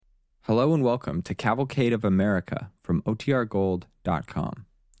Hello and welcome to Cavalcade of America from OTRGold.com.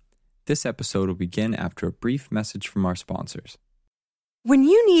 This episode will begin after a brief message from our sponsors. When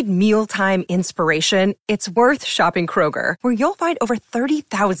you need mealtime inspiration, it's worth shopping Kroger, where you'll find over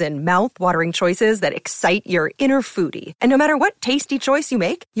 30,000 mouth-watering choices that excite your inner foodie. And no matter what tasty choice you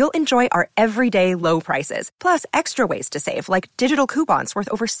make, you'll enjoy our everyday low prices, plus extra ways to save, like digital coupons worth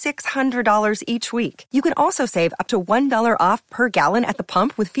over $600 each week. You can also save up to $1 off per gallon at the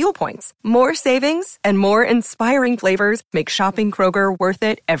pump with fuel points. More savings and more inspiring flavors make shopping Kroger worth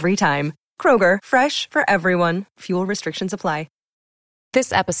it every time. Kroger, fresh for everyone. Fuel restrictions apply.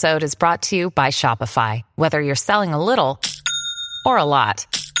 This episode is brought to you by Shopify. Whether you're selling a little or a lot,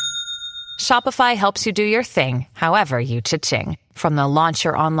 Shopify helps you do your thing, however you cha-ching. From the launch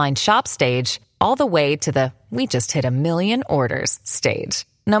your online shop stage, all the way to the we just hit 1 million orders stage.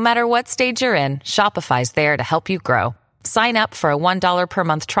 No matter what stage you're in, Shopify's there to help you grow. Sign up for a $1 per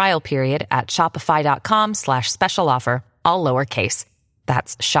month trial period at shopify.com/special offer, all lowercase.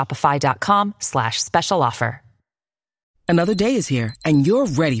 That's shopify.com/special offer. Another day is here, and you're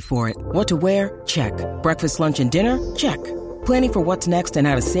ready for it. What to wear? Check. Breakfast, lunch, and dinner? Check. Planning for what's next and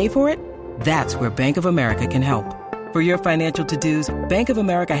how to save for it? That's where Bank of America can help. For your financial to-dos, Bank of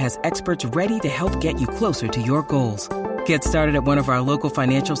America has experts ready to help get you closer to your goals. Get started at one of our local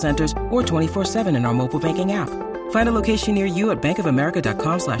financial centers or 24/7 in our mobile banking app. Find a location near you at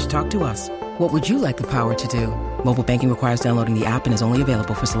bankofamerica.com/talktous. What would you like the power to do? Mobile banking requires downloading the app and is only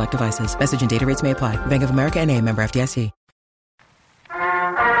available for select devices. Message and data rates may apply. Bank of America N.A., member FDIC.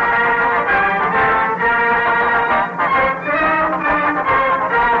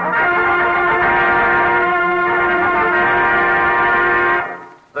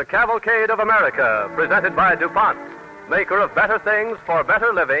 The Cavalcade of America, presented by DuPont, maker of better things for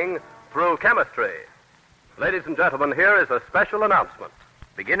better living through chemistry. Ladies and gentlemen, here is a special announcement.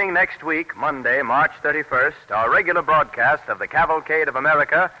 Beginning next week, Monday, March 31st, our regular broadcast of the Cavalcade of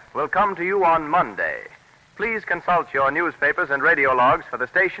America will come to you on Monday. Please consult your newspapers and radio logs for the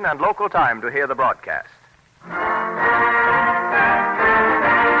station and local time to hear the broadcast.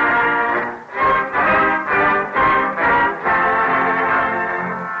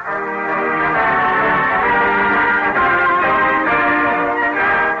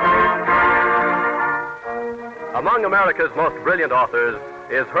 Among America's most brilliant authors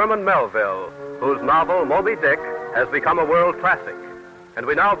is Herman Melville, whose novel Moby Dick has become a world classic. And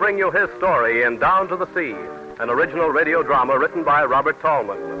we now bring you his story in Down to the Sea, an original radio drama written by Robert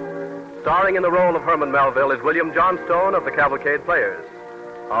Tallman. Starring in the role of Herman Melville is William Johnstone of the Cavalcade Players.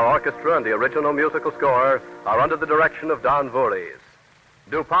 Our orchestra and the original musical score are under the direction of Don Voorhees.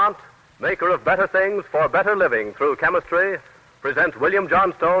 DuPont, maker of better things for better living through chemistry, presents William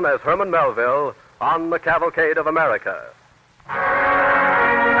Johnstone as Herman Melville on the Cavalcade of America.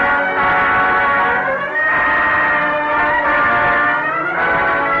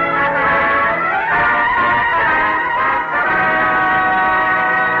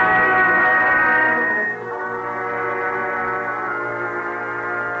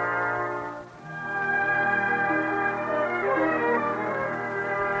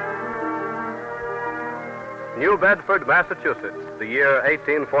 New Bedford, Massachusetts, the year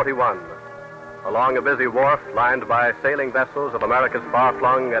 1841. Along a busy wharf lined by sailing vessels of America's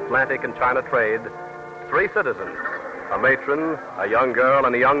far-flung Atlantic and China trade, three citizens, a matron, a young girl,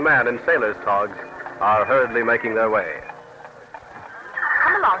 and a young man in sailors' togs, are hurriedly making their way.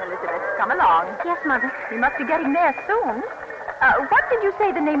 Come along, Elizabeth. Come along. Yes, Mother. We must be getting there soon. What did you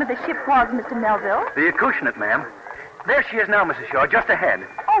say the name of the ship was, Mr. Melville? The Acushnet, ma'am. There she is now, Mrs. Shaw, just ahead.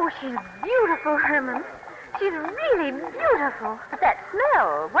 Oh, she's beautiful, Herman. She's really beautiful. But that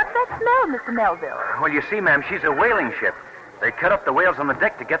smell. What's that smell, Mr. Melville? Well, you see, ma'am, she's a whaling ship. They cut up the whales on the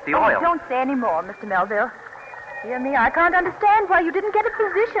deck to get the oil. Don't say any more, Mr. Melville. Dear me, I can't understand why you didn't get a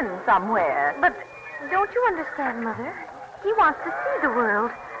position somewhere. But don't you understand, Mother? He wants to see the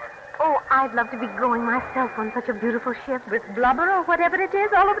world. Oh, I'd love to be going myself on such a beautiful ship. With blubber or whatever it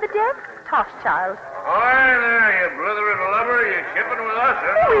is all over the deck? Tosh, child. Hi there, you blithering lubber. You shipping with us,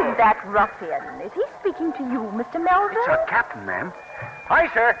 huh? Who is that ruffian? Is he speaking to you, Mr. Melville? It's our captain, ma'am. Hi,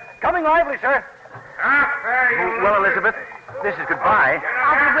 sir. Coming lively, sir. There you Well, Elizabeth, this is goodbye.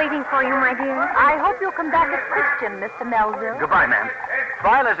 I'll be waiting for you, my dear. I hope you'll come back a Christian, Mr. Melville. Goodbye, ma'am.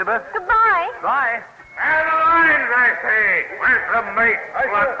 Bye, Elizabeth. Goodbye. Bye. And the lines, I say. Where's the mate?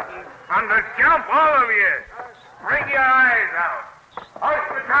 On the jump, all of you. Bring your eyes out. Hoist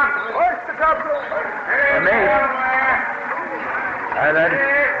the topsail. Hoist the topsail. Mate.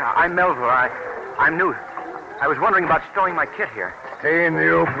 I'm Melville. I'm new. I was wondering about stowing my kit here. Stay in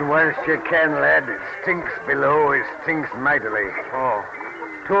the open whilst you can, lad. It stinks below. It stinks mightily. Oh.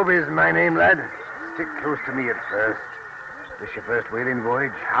 Toby's my name, lad. Stick close to me at first. This your first whaling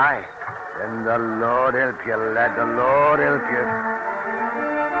voyage? Aye. Then the Lord help you, lad. The Lord help you.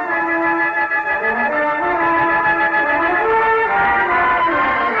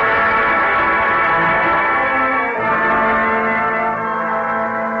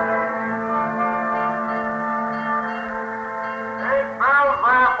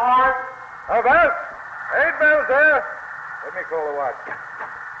 Eight bells there. Let me call the watch.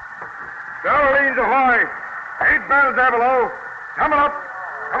 Darlene's ahoy. 8 bells there below. Coming up.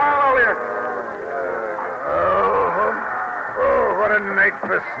 Come on, all of you. Oh, what a night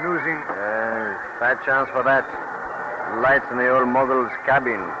for snoozing. Fat chance for that. Lights in the old Mogul's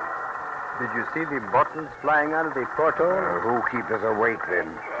cabin. Did you see the bottles flying out of the porthole? Who keeps us awake, then?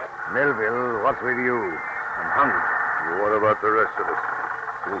 Melville, what's with you? I'm hungry. What about the rest of us?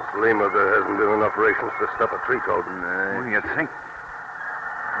 Since Lima, there hasn't been enough rations to stuff a tree coat. What do you think?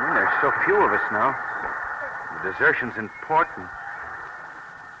 There's so few of us now. The desertions in port and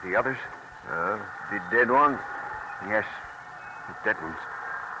the others. The dead ones? Yes, the dead ones.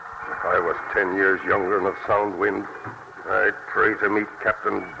 If I was 10 years younger and of sound wind, I'd pray to meet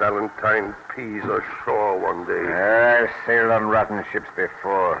Captain Valentine Pease ashore one day. I've sailed on rotten ships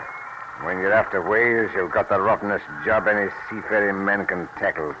before. When you're after whales, you've got the rottenest job any seafaring man can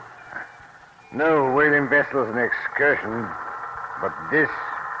tackle. No whaling vessel's an excursion, but this...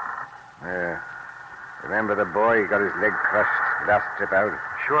 remember the boy? He got his leg crushed last trip out.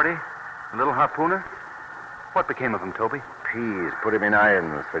 Shorty? The little harpooner? What became of him, Toby? Pease put him in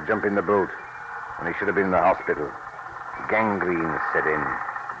irons for jumping the boat when he should have been in the hospital. Gangrene set in.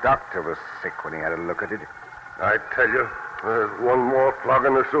 Doctor was sick when he had a look at it. I tell you, there's one more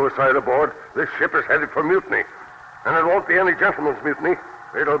flogging or suicide aboard. This ship is headed for mutiny. And it won't be any gentleman's mutiny.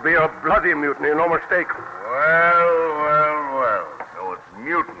 It'll be a bloody mutiny, no mistake. Well. So it's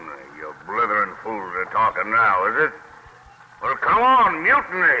mutiny. You blithering fools are talking now, is it? Well, come on,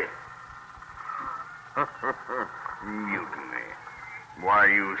 mutiny. Mutiny. Why,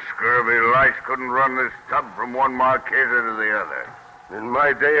 you scurvy lice couldn't run this tub from one Marquesa to the other. In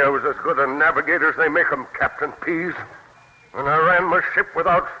my day, I was as good a navigator as they make 'em, Captain Pease. And I ran my ship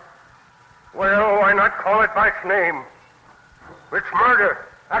without... Well, why not call it by its name? It's murder.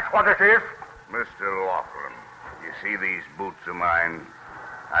 That's what it is. Mr. Laughlin, you see these boots of mine?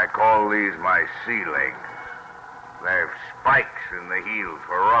 I call these my sea legs. They've spikes in the heels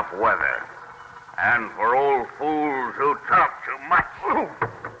for rough weather. And for old fools who talk too much.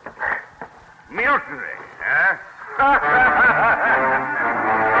 Mutiny, huh?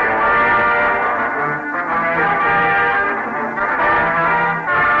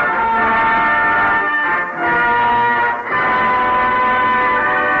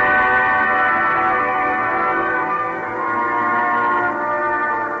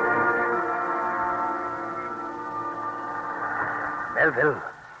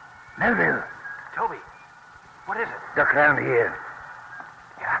 Melville. Toby, what is it? Duck round here.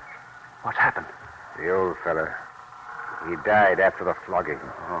 Yeah? What's happened? The old fella. He died after the flogging.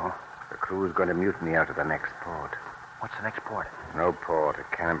 Oh. The crew's going to mutiny out to the next port. What's the next port? No port,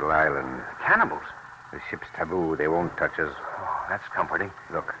 a cannibal island. Cannibals? The ship's taboo. They won't touch us. Oh, that's comforting.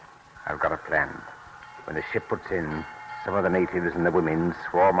 Look, I've got a plan. When the ship puts in, some of the natives and the women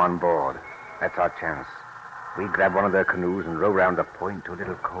swarm on board. That's our chance. We grab one of their canoes and row round the point to a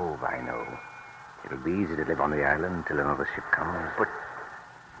little cove I know. It'll be easy to live on the island until another ship comes. But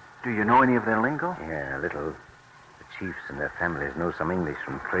do you know any of their lingo? Yeah, a little. The chiefs and their families know some English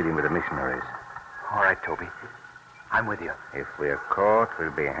from trading with the missionaries. All right, Toby. I'm with you. If we're caught, we'll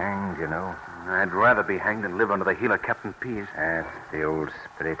be hanged, you know. I'd rather be hanged than live under the heel of Captain Pease. That's the old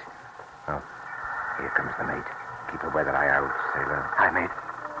spirit. Oh, here comes the mate. Keep a weather eye out, sailor. Aye, mate.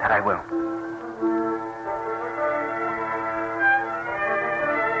 That I will.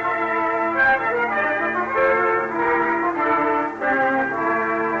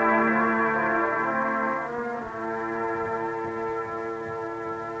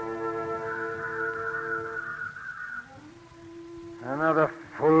 Another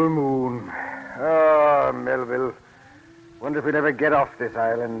full moon. Oh, Melville. Wonder if we'd ever get off this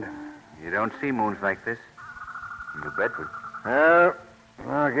island. You don't see moons like this in New Bedford. Oh,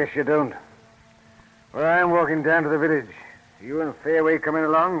 I guess you don't. Well, I'm walking down to the village. You and Fairway coming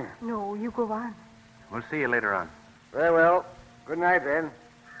along? No, you go on. We'll see you later on. Very well. Good night, then.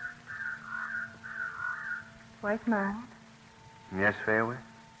 White man, Yes, Fairway?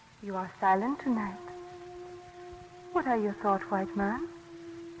 you are silent tonight. What are your thoughts, white man?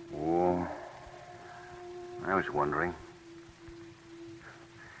 Oh, I was wondering.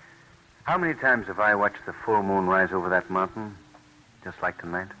 How many times have I watched the full moon rise over that mountain Just like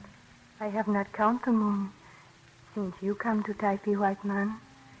tonight? I have not counted the moon since you come to Taipei, white man.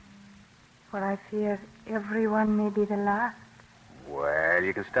 For I fear everyone may be the last. Well,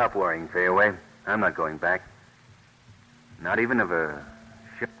 you can stop worrying, Fayaway. I'm not going back. Not even if a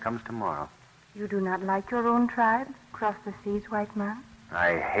ship comes tomorrow. You do not like your own tribe across the seas, white man?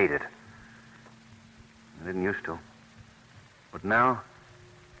 I hate it. I didn't used to. But now,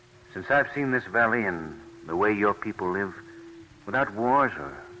 since I've seen this valley and the way your people live, without wars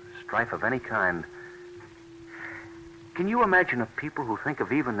or strife of any kind, can you imagine a people who think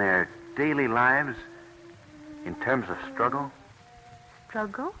of even their daily lives in terms of struggle?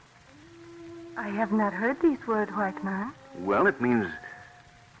 Struggle? I have not heard these words, white man. Well, it means...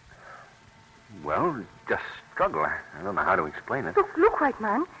 Well, just struggle. I don't know how to explain it. Look, white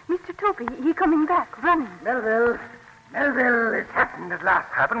man. Mr. Toby, he coming back, running. Melville, it's happened at last.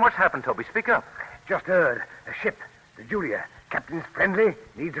 Happened? What's happened, Toby? Speak up. Just heard. A ship, the Julia. Captain's friendly,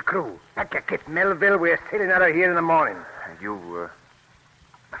 needs a crew. Pack your kit, Melville. We're sailing out of here in the morning. You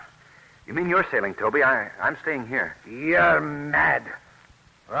mean you're sailing, Toby? I'm staying here. You're mad.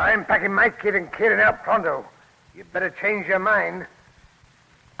 Well, I'm packing my kit and clearing out pronto. You better change your mind.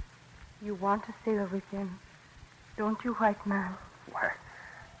 You want to sail with him, don't you, white man? Why,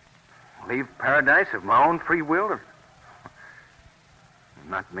 leave paradise of my own free will?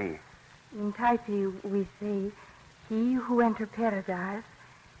 Not me. In Taipei, we say, he who enter paradise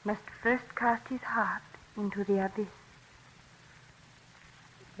must first cast his heart into the abyss.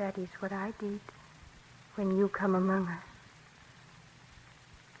 That is what I did when you come among us.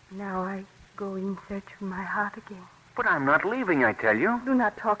 Now I go in search of my heart again. But I'm not leaving, I tell you. Do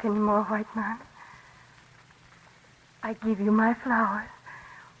not talk anymore, white man. I give you my flowers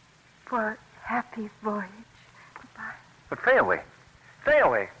for a happy voyage. Goodbye. But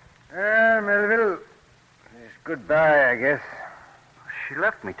Fayaway. Melville, it's goodbye, I guess. She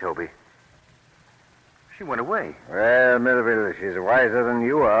left me, Toby. She went away. Well, Melville, she's wiser than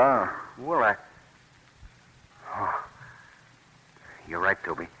you are. Well, Oh. You're right,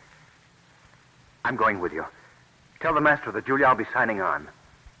 Toby. I'm going with you. Tell the master of the Julia I'll be signing on.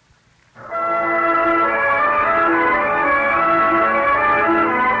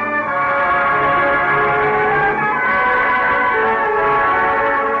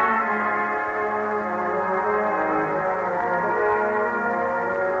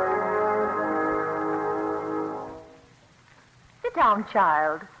 Sit down,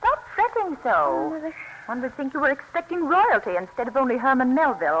 child. Stop fretting so. Oh, Mother. One would think you were expecting royalty instead of only Herman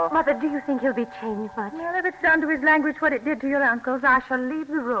Melville. Mother, do you think he'll be changed much? Well, if it's done to his language what it did to your uncles, I shall leave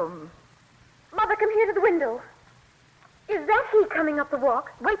the room. Mother, come here to the window. Is that he coming up the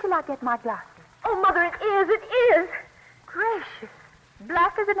walk? Wait till I get my glasses. Oh, Mother, it is. Gracious.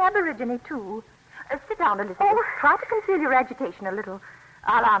 Black as an aborigine, too. Sit down, Elizabeth. Oh. Try to conceal your agitation a little.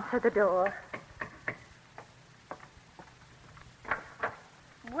 I'll answer the door.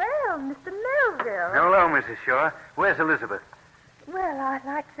 Well, Mr. Melville. Hello, Mrs. Shaw. Where's Elizabeth? Well, I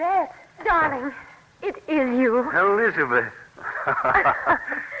like that. Darling, it is you. Elizabeth.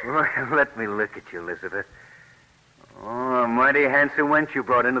 Well, let me look at you, Elizabeth. Oh, a mighty handsome wench you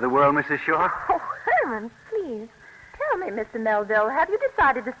brought into the world, Mrs. Shaw. Oh, Herman, please. Tell me, Mr. Melville, have you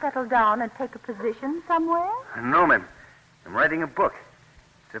decided to settle down and take a position somewhere? No, ma'am. I'm writing a book.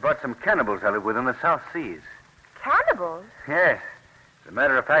 It's about some cannibals I live with in the South Seas. Cannibals? Yes. As a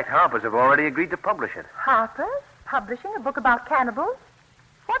matter of fact, Harper's have already agreed to publish it. Harper's? Publishing a book about cannibals?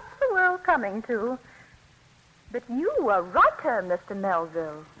 What's the world coming to? But you are right, Mr.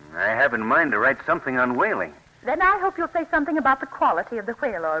 Melville. I have in mind to write something on whaling. Then I hope you'll say something about the quality of the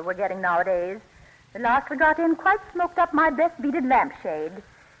whale oil we're getting nowadays. The last we got in quite smoked up my best beaded lampshade.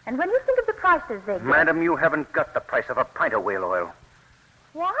 And when you think of the prices they get... Madam, you haven't got the price of a pint of whale oil.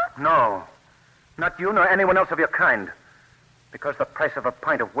 What? No. Not you nor anyone else of your kind. Because the price of a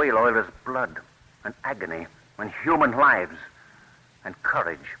pint of whale oil is blood and agony and human lives and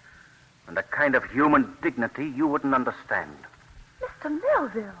courage and a kind of human dignity you wouldn't understand. Mr.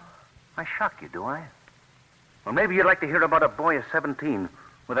 Melville. I shock you, do I? Well, maybe you'd like to hear about a boy of 17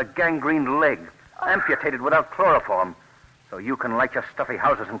 with a gangrened leg, amputated without chloroform, so you can light your stuffy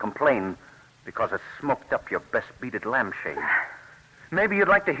houses and complain because it smoked up your best beaded lampshade. Maybe you'd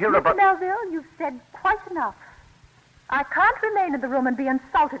like to hear about... Mr. Melville, you've said quite enough. I can't remain in the room and be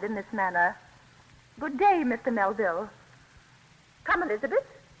insulted in this manner. Good day, Mr. Melville. Come, Elizabeth.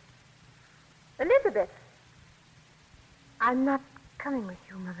 Elizabeth. I'm not coming with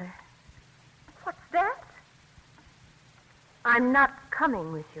you, Mother. What's that? I'm not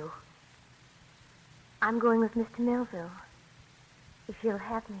coming with you. I'm going with Mr. Melville, if you'll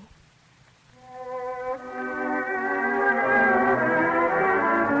have me.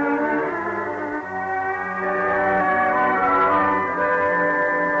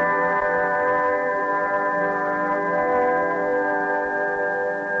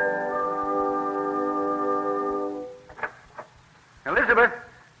 Elizabeth!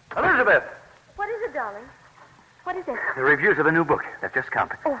 Elizabeth! What is it, darling? What is it? The reviews of the new book. They've just come.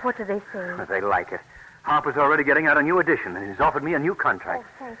 Oh, what do they say? They like it. Harper's already getting out a new edition, and he's offered me a new contract.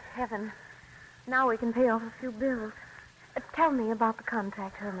 Oh, thank heaven. Now we can pay off a few bills. Tell me about the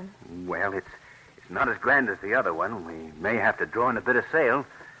contract, Herman. Well, it's not as grand as the other one. We may have to draw in a bit of sale.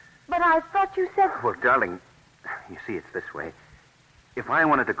 But I thought you said... Well, darling, you see, it's this way. If I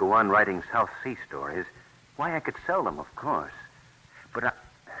wanted to go on writing South Sea stories, why, I could sell them, of course. But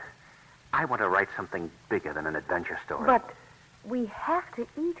I want to write something bigger than an adventure story. But we have to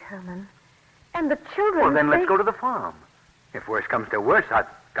eat, Herman. And the children... Well, then let's go to the farm. If worse comes to worse, I've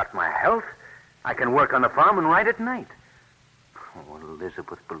got my health. I can work on the farm and write at night. Oh,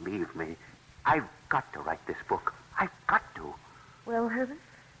 Elizabeth, believe me, I've got to write this book. I've got to. Well, Herman,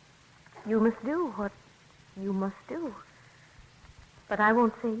 you must do what you must do. But I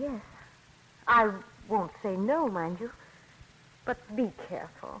won't say yes. I won't say no, mind you. But be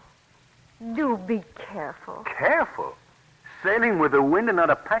careful. Do be careful. Careful? Sailing with the wind and not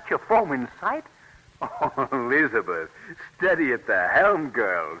a patch of foam in sight? Oh, Elizabeth, steady at the helm,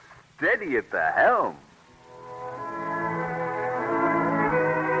 girl. Steady at the helm.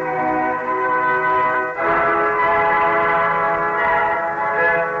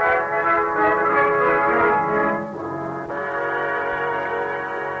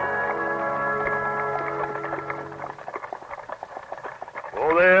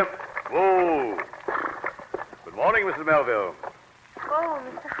 Whoa there. Whoa. Good morning, Mrs. Melville. Oh,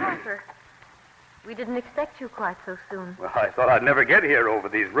 Mr. Harper. We didn't expect you quite so soon. Well, I thought I'd never get here over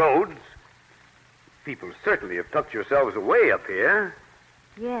these roads. People certainly have tucked yourselves away up here.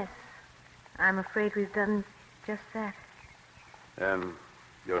 Yes. I'm afraid we've done just that.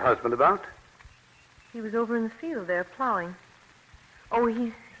 Your husband about? He was over in the field there plowing. Oh,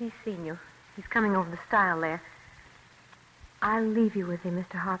 he's seen you. He's coming over the stile there. I'll leave you with him,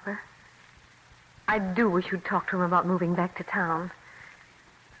 Mr. Harper. I do wish you'd talk to him about moving back to town.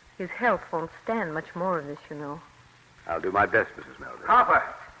 His health won't stand much more of this, you know. I'll do my best, Mrs. Melville. Harper,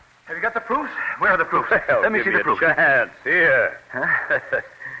 have you got the proofs? Where are the proofs? Well, Let me give see the a proofs. chance. Here. Huh?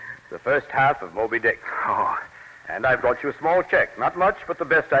 The first half of Moby Dick. Oh. And I brought you a small check. Not much, but the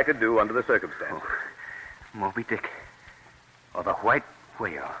best I could do under the circumstances. Moby Dick. Or the White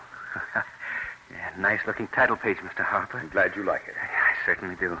Whale. Yeah, nice-looking title page, Mr. Harper. I'm glad you like it. I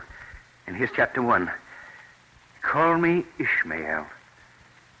certainly do. And here's chapter 1. Call me Ishmael.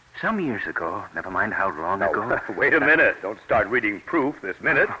 Some years ago, never mind how long ago... Wait a minute. Don't start reading proof this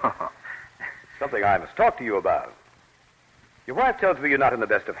minute. Something I must talk to you about. Your wife tells me you're not in the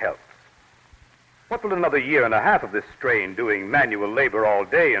best of health. What will another year and a half of this strain, doing manual labor all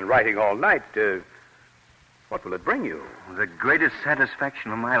day and writing all night, what will it bring you? The greatest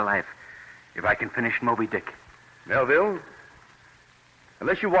satisfaction of my life, if I can finish Moby Dick. Melville,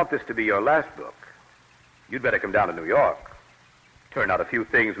 unless you want this to be your last book, you'd better come down to New York. Turn out a few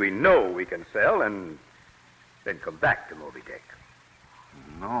things we know we can sell, and then come back to Moby Dick.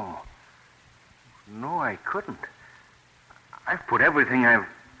 No, I couldn't. I've put everything I've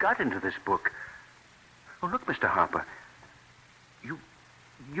got into this book. Oh, look, Mr. Harper.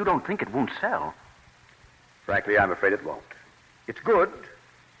 You don't think it won't sell? Frankly, I'm afraid it won't. It's good,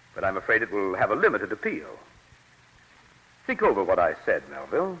 but I'm afraid it will have a limited appeal. Think over what I said,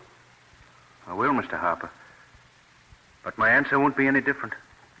 Melville. I will, Mr. Harper. But my answer won't be any different.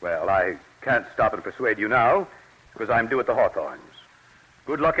 Well, I can't stop and persuade you now, because I'm due at the Hawthorns.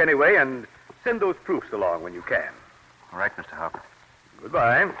 Good luck anyway, and send those proofs along when you can. All right, Mr. Harper.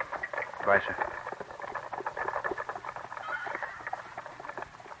 Goodbye. Goodbye, sir.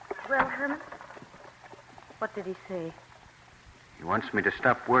 Well, Herman, what did he say? He wants me to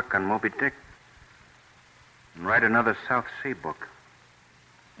stop work on Moby Dick and write another South Sea book.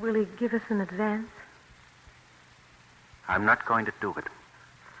 Will he give us an advance? I'm not going to do it.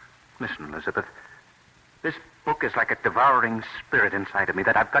 Listen, Elizabeth. This book is like a devouring spirit inside of me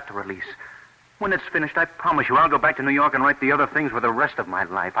that I've got to release. When it's finished, I promise you, I'll go back to New York and write the other things for the rest of my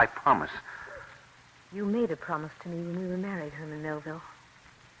life. I promise. You made a promise to me when we were married, Herman Melville.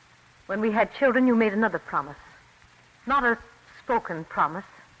 When we had children, you made another promise. Not a spoken promise,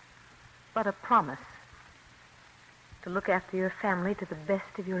 but a promise to look after your family to the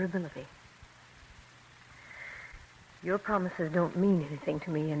best of your ability. Your promises don't mean anything to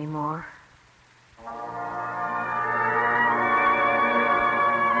me anymore.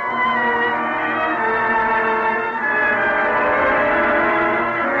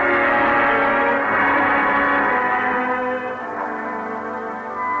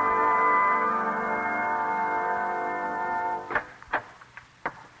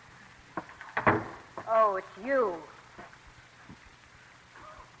 Oh, it's you.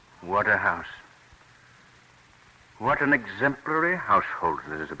 What a house. What an exemplary household,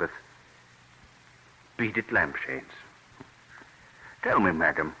 Elizabeth. Beaded lampshades. Tell me,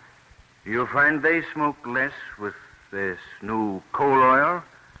 madam, do you find they smoke less with this new coal oil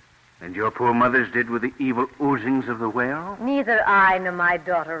than your poor mothers did with the evil oozings of the whale? Neither I nor my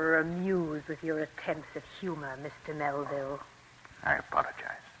daughter are amused with your attempts at humor, Mr. Melville. I apologize.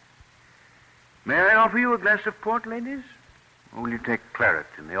 May I offer you a glass of port, ladies? Or will you take claret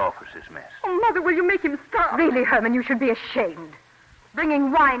in the officer's mess? Oh, Mother, will you make him stop? Really, Herman, you should be ashamed.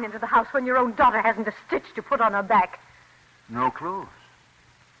 Bringing wine into the house when your own daughter hasn't a stitch to put on her back. No clothes.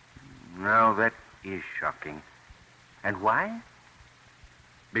 Now, that is shocking. And why?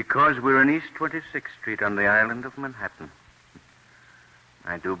 Because we're in East 26th Street on the island of Manhattan.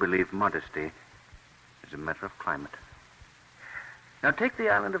 I do believe modesty is a matter of climate. Now, take the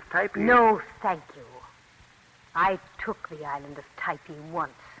island of Taipei. No, thank you. I took the island of Taipei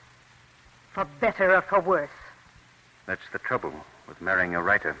once. For better or for worse. That's the trouble with marrying a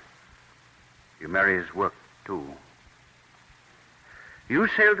writer. You marry his work, too. You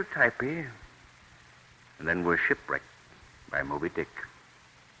sailed to Taipei, and then were shipwrecked by Moby Dick.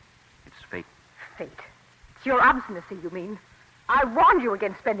 It's fate. Fate? It's your obstinacy, you mean? I warned you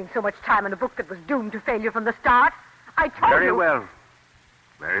against spending so much time on a book that was doomed to failure from the start. I told you... Very well.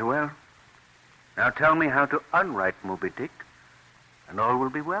 Very well. Now tell me how to unwrite Moby Dick, and all will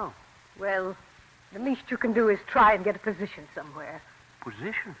be well. Well, the least you can do is try and get a position somewhere.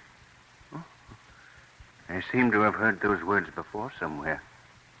 Position? Oh. I seem to have heard those words before somewhere.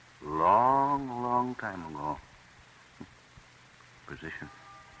 Long, long time ago. Position.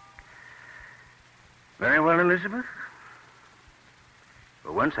 Very well, Elizabeth.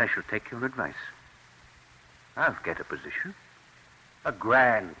 For once I shall take your advice. I'll get a position. A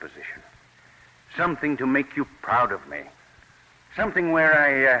grand position. Something to make you proud of me. Something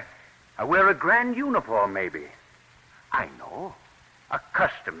where I wear a grand uniform, maybe. I know. A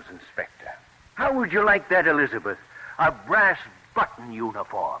customs inspector. How would you like that, Elizabeth? A brass button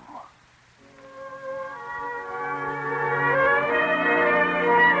uniform.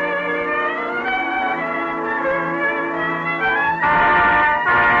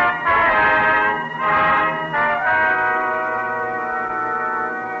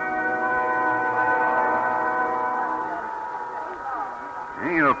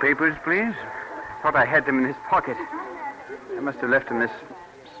 Your papers, please. I thought I had them in his pocket. I must have left them in this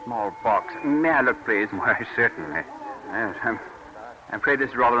small box. May I look, please? Why, certainly. Yes, I'm afraid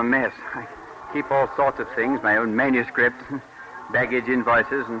this is rather a mess. I keep all sorts of things, my own manuscripts, baggage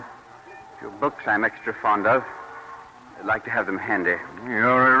invoices, and a few books I'm extra fond of. I'd like to have them handy.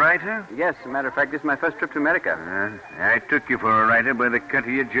 You're a writer? Yes, as a matter of fact, this is my first trip to America. I took you for a writer by the cut of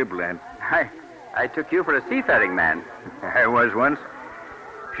your jib lamp. I took you for a seafaring man. I was once.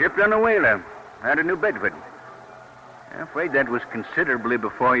 Shipped on a whaler out of New Bedford. I'm afraid that was considerably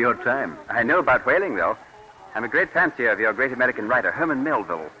before your time. I know about whaling, though. I'm a great fancier of your great American writer, Herman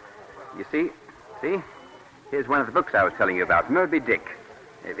Melville. You see? Here's one of the books I was telling you about, Moby Dick.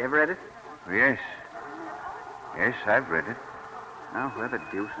 Have you ever read it? Yes. Yes, I've read it. Oh, where the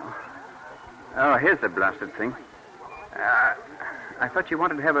deuce? Oh, here's the blasted thing. I thought you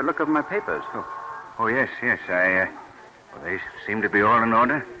wanted to have a look over my papers. Oh, yes. Well, they seem to be all in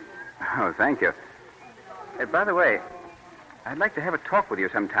order. Oh, thank you. By the way, I'd like to have a talk with you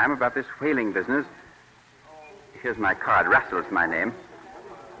sometime about this whaling business. Here's my card. Russell's my name.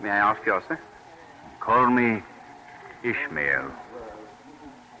 May I ask yours, sir? Call me Ishmael.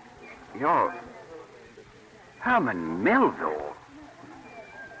 You're Herman Melville.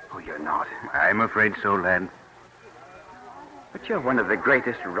 Oh, you're not. I'm afraid so, lad. But you're one of the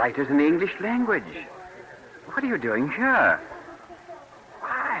greatest writers in the English language. What are you doing here?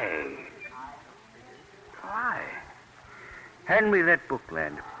 Why? Hand me that book,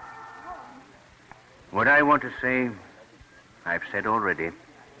 lad. What I want to say, I've said already.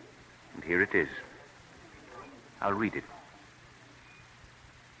 And here it is. I'll read it.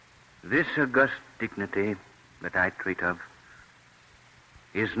 This august dignity that I treat of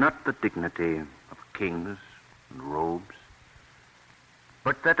is not the dignity of kings and robes,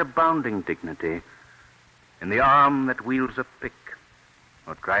 but that abounding dignity in the arm that wields a pick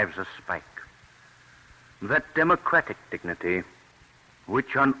or drives a spike, that democratic dignity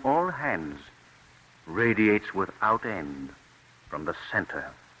which on all hands radiates without end from the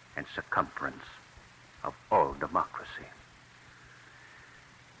center and circumference of all democracy.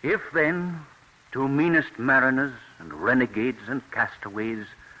 If then, to meanest mariners and renegades and castaways,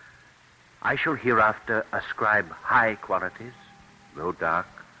 I shall hereafter ascribe high qualities, though dark,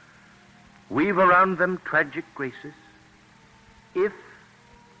 weave around them tragic graces, if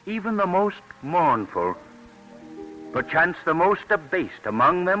even the most mournful, perchance the most abased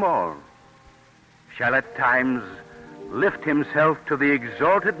among them all, shall at times lift himself to the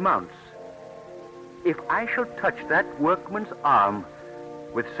exalted mounts, if I shall touch that workman's arm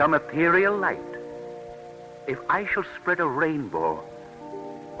with some ethereal light, if I shall spread a rainbow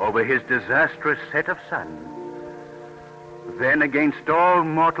over his disastrous set of sun, then against all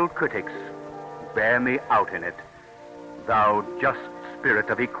mortal critics bear me out in it, thou just spirit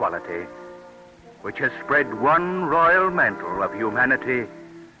of equality, which has spread one royal mantle of humanity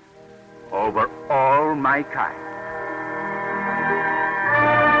over all my kind.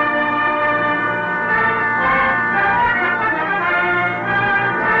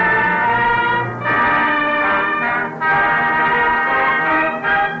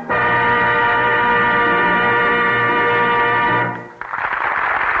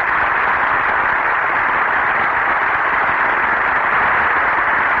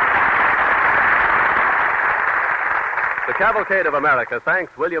 The Cavalcade of America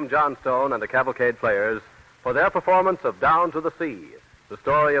thanks William Johnstone and the Cavalcade Players for their performance of Down to the Sea, the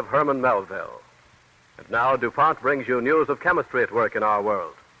story of Herman Melville. And now DuPont brings you news of chemistry at work in our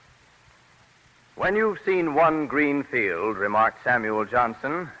world. When you've seen one green field, remarked Samuel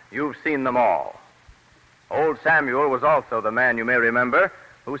Johnson, you've seen them all. Old Samuel was also the man, you may remember,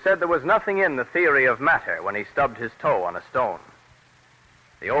 who said there was nothing in the theory of matter when he stubbed his toe on a stone.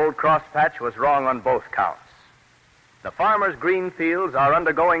 The old crosspatch was wrong on both counts. The farmers' green fields are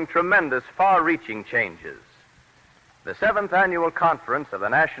undergoing tremendous, far-reaching changes. The 7th Annual Conference of the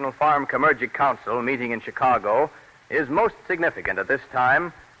National Farm Commercial Council meeting in Chicago is most significant at this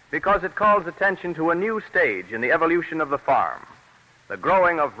time because it calls attention to a new stage in the evolution of the farm, the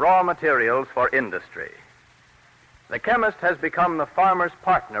growing of raw materials for industry. The chemist has become the farmer's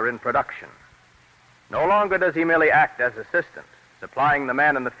partner in production. No longer does he merely act as assistant, supplying the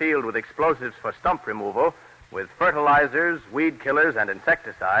man in the field with explosives for stump removal, with fertilizers, weed killers, and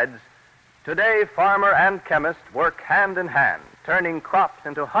insecticides. Today, farmer and chemist work hand in hand, turning crops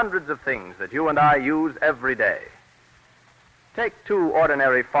into hundreds of things that you and I use every day. Take two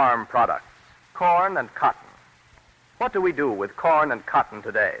ordinary farm products, corn and cotton. What do we do with corn and cotton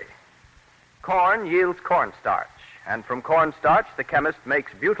today? Corn yields cornstarch, and from cornstarch the chemist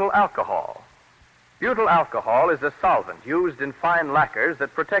makes butyl alcohol. Butyl alcohol is a solvent used in fine lacquers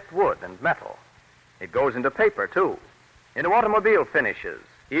that protect wood and metal. It goes into paper, too, into automobile finishes,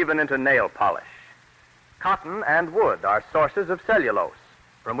 even into nail polish. Cotton and wood are sources of cellulose,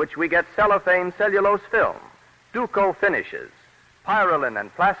 from which we get cellophane cellulose film, Duco finishes, Pyrolin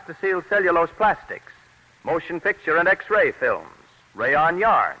and Plasticil cellulose plastics, motion picture and X-ray films, rayon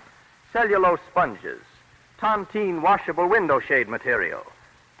yarn, cellulose sponges, tontine washable window shade material,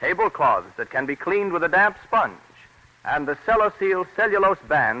 tablecloths that can be cleaned with a damp sponge, and the Celloseal cellulose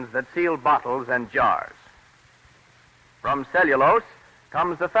bands that seal bottles and jars. From cellulose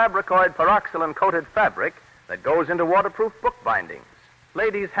comes the Fabricoid peroxylin-coated fabric that goes into waterproof bookbindings,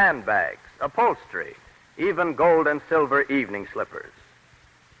 ladies' handbags, upholstery, even gold and silver evening slippers.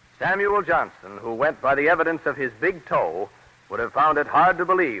 Samuel Johnson, who went by the evidence of his big toe, would have found it hard to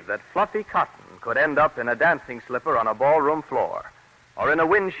believe that fluffy cotton could end up in a dancing slipper on a ballroom floor or in a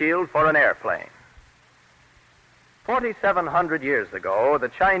windshield for an airplane. 4,700 years ago, the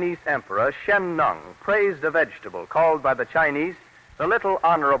Chinese emperor Shen Nung praised a vegetable called by the Chinese the little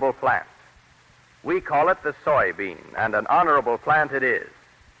honorable plant. We call it the soybean, and an honorable plant it is.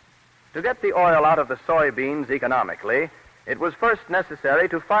 To get the oil out of the soybeans economically, it was first necessary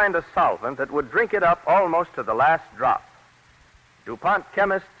to find a solvent that would drink it up almost to the last drop. DuPont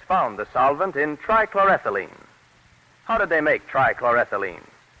chemists found the solvent in trichloroethylene. How did they make trichloroethylene?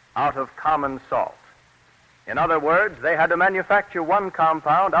 Out of common salt. In other words, they had to manufacture one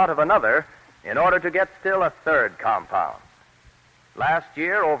compound out of another in order to get still a third compound. Last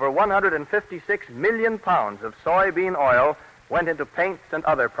year, over 156 million pounds of soybean oil went into paints and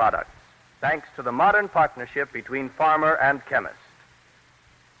other products, thanks to the modern partnership between farmer and chemist.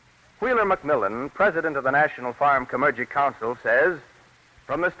 Wheeler McMillan, president of the National Farm Commercial Council, says,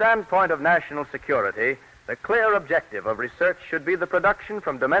 from the standpoint of national security, the clear objective of research should be the production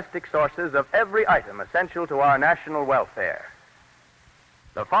from domestic sources of every item essential to our national welfare.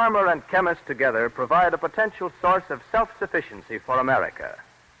 The farmer and chemist together provide a potential source of self-sufficiency for America.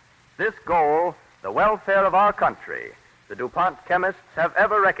 This goal, the welfare of our country, the DuPont chemists have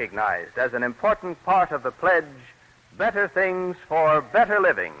ever recognized as an important part of the pledge, better things for better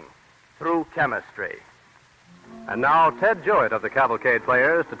living through chemistry. And now, Ted Jewett of the Cavalcade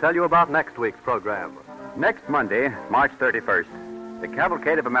Players to tell you about next week's program. Next Monday, March 31st, the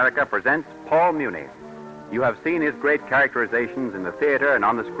Cavalcade of America presents Paul Muni. You have seen his great characterizations in the theater and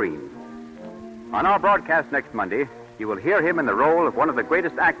on the screen. On our broadcast next Monday, you will hear him in the role of one of the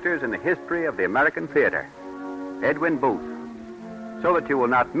greatest actors in the history of the American theater, Edwin Booth. So that you will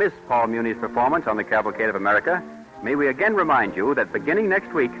not miss Paul Muni's performance on the Cavalcade of America, may we again remind you that beginning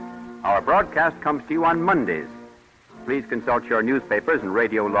next week, our broadcast comes to you on Mondays. Please consult your newspapers and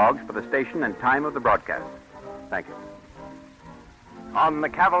radio logs for the station and time of the broadcast. Thank you. On the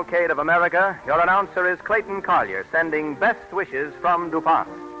Cavalcade of America, your announcer is Clayton Collier, sending best wishes from DuPont.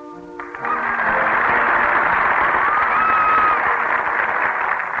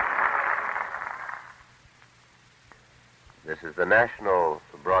 This is the National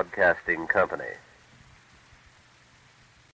Broadcasting Company.